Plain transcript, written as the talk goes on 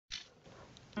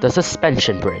The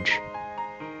Suspension Bridge.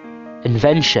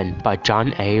 Invention by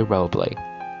John A. Roebling.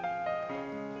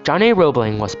 John A.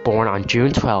 Roebling was born on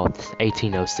June 12,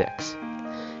 1806.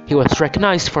 He was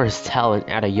recognized for his talent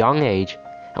at a young age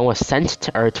and was sent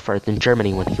to Erfurt in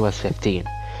Germany when he was 15.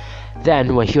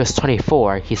 Then, when he was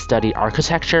 24, he studied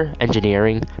architecture,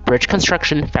 engineering, bridge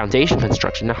construction, foundation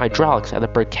construction, and hydraulics at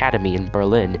the Academy in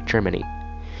Berlin, Germany.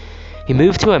 He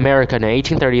moved to America in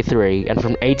 1833, and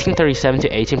from 1837 to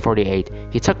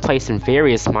 1848, he took place in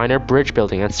various minor bridge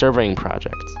building and surveying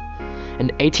projects. In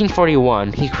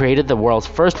 1841, he created the world's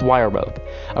first wire rope,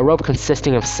 a rope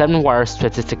consisting of 7 wires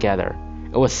twisted together.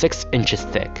 It was 6 inches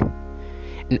thick.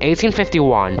 In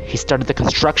 1851, he started the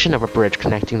construction of a bridge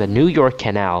connecting the New York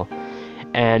Canal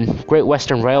and Great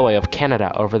Western Railway of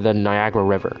Canada over the Niagara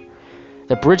River.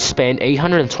 The bridge spanned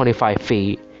 825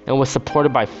 feet and was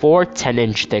supported by 4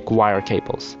 10-inch thick wire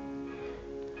cables.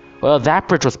 While that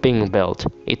bridge was being built,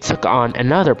 he took on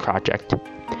another project.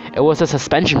 It was a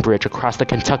suspension bridge across the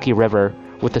Kentucky River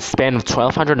with a span of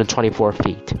 1,224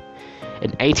 feet. In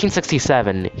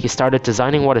 1867, he started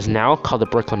designing what is now called the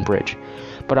Brooklyn Bridge,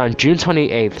 but on June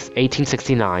 28,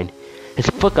 1869, his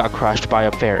foot got crushed by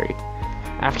a ferry.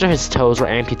 After his toes were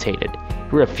amputated,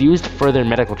 he refused further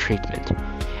medical treatment.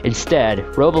 Instead,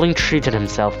 Roebling treated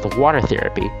himself with water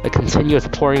therapy, the continuous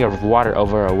pouring of water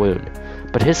over a wound,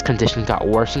 but his condition got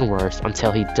worse and worse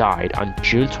until he died on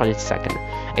June 22,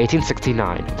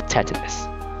 1869, of tetanus.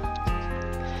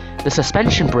 The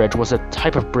suspension bridge was a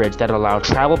type of bridge that allowed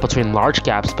travel between large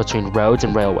gaps between roads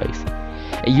and railways.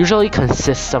 It usually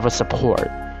consists of a support,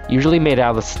 usually made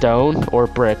out of stone or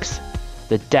bricks,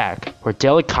 the deck, where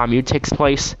daily commute takes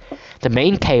place, the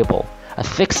main cable, a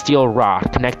thick steel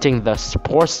rod connecting the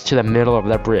supports to the middle of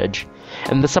the bridge,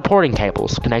 and the supporting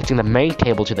cables connecting the main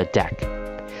cable to the deck.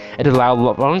 It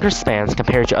allowed longer spans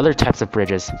compared to other types of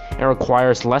bridges and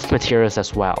requires less materials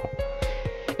as well.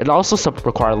 It also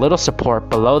required little support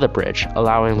below the bridge,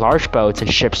 allowing large boats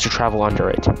and ships to travel under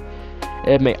it.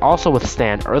 It may also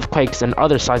withstand earthquakes and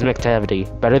other seismic activity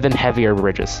better than heavier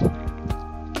bridges.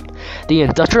 The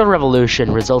Industrial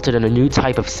Revolution resulted in a new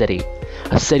type of city,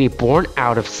 a city born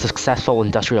out of successful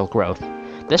industrial growth.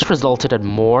 This resulted in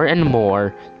more and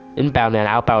more inbound and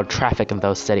outbound traffic in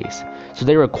those cities, so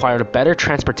they required better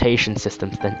transportation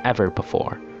systems than ever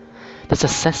before. The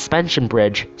suspension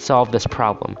bridge solved this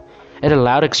problem. It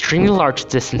allowed extremely large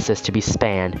distances to be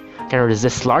spanned, can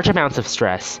resist large amounts of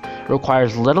stress,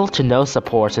 requires little to no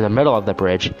supports in the middle of the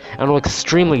bridge, and was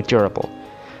extremely durable.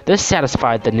 This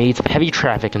satisfied the needs of heavy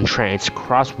traffic and trains to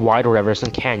cross wide rivers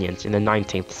and canyons in the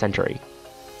 19th century.